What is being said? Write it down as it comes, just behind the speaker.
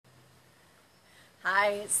Hi,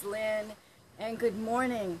 it's Lynn, and good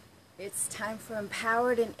morning. It's time for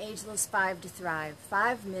Empowered and Ageless 5 to Thrive.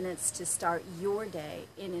 5 minutes to start your day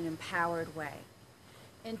in an empowered way.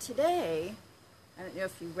 And today, I don't know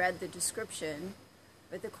if you read the description,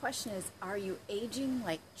 but the question is, are you aging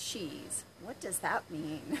like cheese? What does that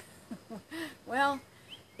mean? Well,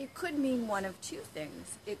 it could mean one of two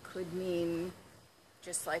things. It could mean,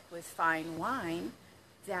 just like with fine wine,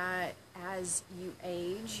 that as you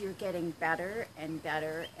age, you're getting better and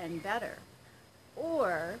better and better.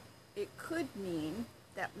 Or it could mean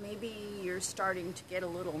that maybe you're starting to get a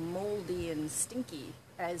little moldy and stinky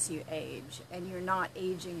as you age, and you're not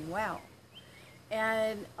aging well.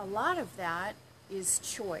 And a lot of that is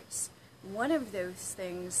choice. One of those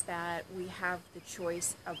things that we have the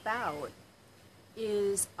choice about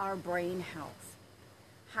is our brain health.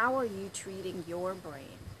 How are you treating your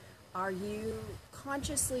brain? Are you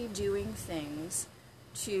consciously doing things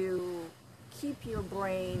to keep your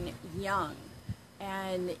brain young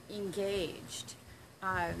and engaged?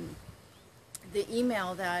 The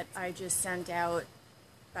email that I just sent out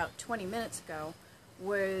about 20 minutes ago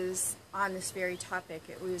was on this very topic.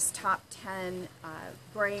 It was top 10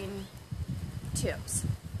 brain tips.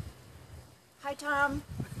 Hi, Tom.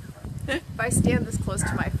 If I stand this close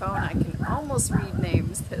to my phone, I can almost read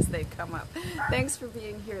names as they come up. Thanks for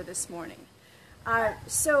being here this morning.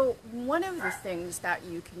 So one of the things that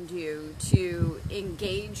you can do to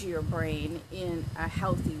engage your brain in a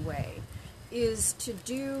healthy way is to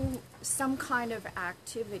do some kind of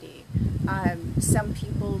activity. Some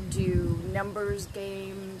people do numbers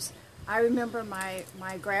games. I remember my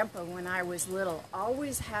grandpa, when I was little,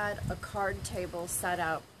 always had a card table set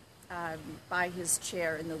up by his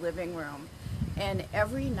chair in the living room, and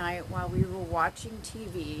every night while we were watching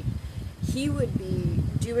TV, he would be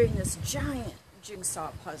doing this giant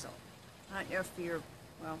jigsaw puzzle. I don't know if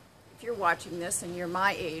you're watching this and you're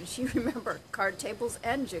my age, you remember card tables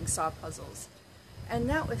and jigsaw puzzles. And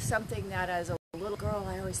that was something that as a little girl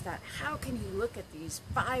I always thought, how can he look at these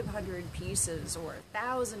 500 pieces or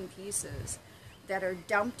 1,000 pieces that are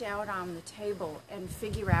dumped out on the table and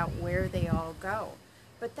figure out where they all go?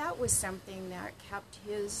 But that was something that kept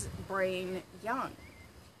his brain young.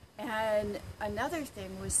 And another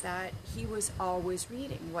thing was that he was always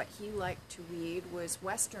reading. What he liked to read was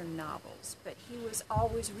Western novels, but he was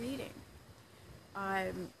always reading.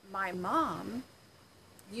 My mom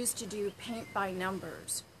used to do paint by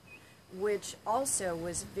numbers, which also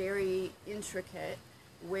was very intricate,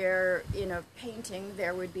 where in a painting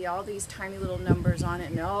there would be all these tiny little numbers on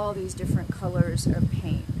it and all these different colors of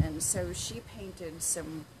paint. And so she painted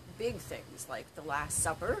some big things like The Last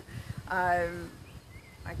Supper. I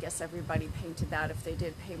guess everybody painted that if they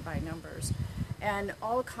did paint by numbers. And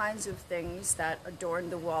all kinds of things that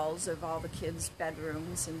adorned the walls of all the kids'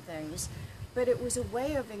 bedrooms and things. But it was a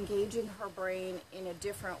way of engaging her brain in a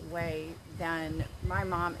different way than my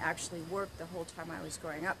mom actually worked the whole time I was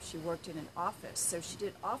growing up. She worked in an office, so she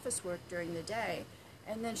did office work during the day,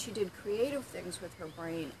 and then she did creative things with her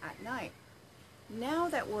brain at night. Now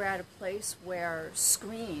that we're at a place where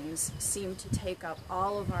screens seem to take up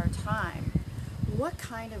all of our time, what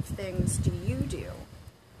kind of things do you do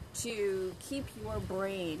to keep your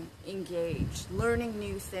brain engaged, learning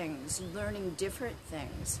new things, learning different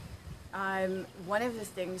things? One of the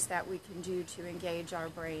things that we can do to engage our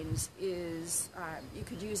brains is you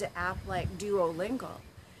could use an app like Duolingo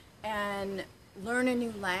and learn a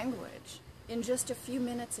new language in just a few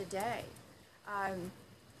minutes a day.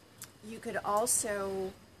 You could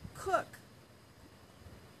also cook,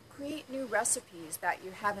 create new recipes that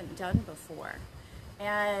you haven't done before,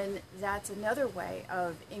 and that's another way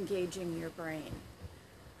of engaging your brain.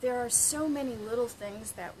 There are so many little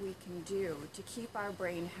things that we can do to keep our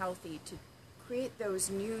brain healthy, to create those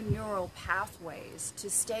new neural pathways, to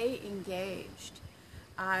stay engaged.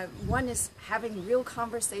 One is having real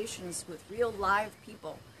conversations with real live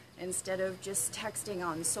people instead of just texting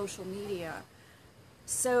on social media.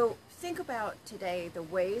 So think about today the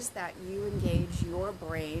ways that you engage your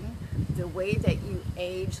brain, the way that you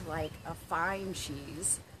age like a fine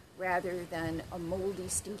cheese rather than a moldy,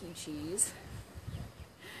 stinky cheese.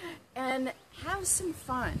 And have some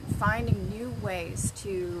fun finding new ways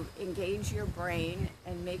to engage your brain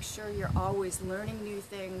and make sure you're always learning new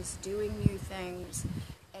things, doing new things,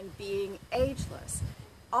 and being ageless.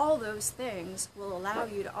 All those things will allow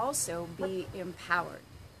you to also be empowered.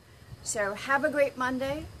 So have a great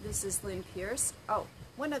Monday. This is Lynn Pierce. Oh,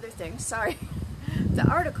 one other thing, sorry. The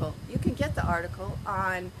article, you can get the article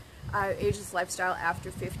on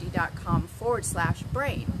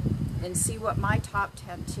agelesslifestyleafter50.com/brain. And see what my top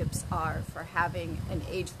 10 tips are for having an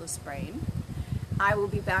ageless brain. I will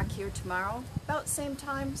be back here tomorrow, about same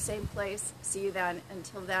time, same place. See you then.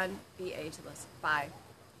 Until then, be ageless. Bye.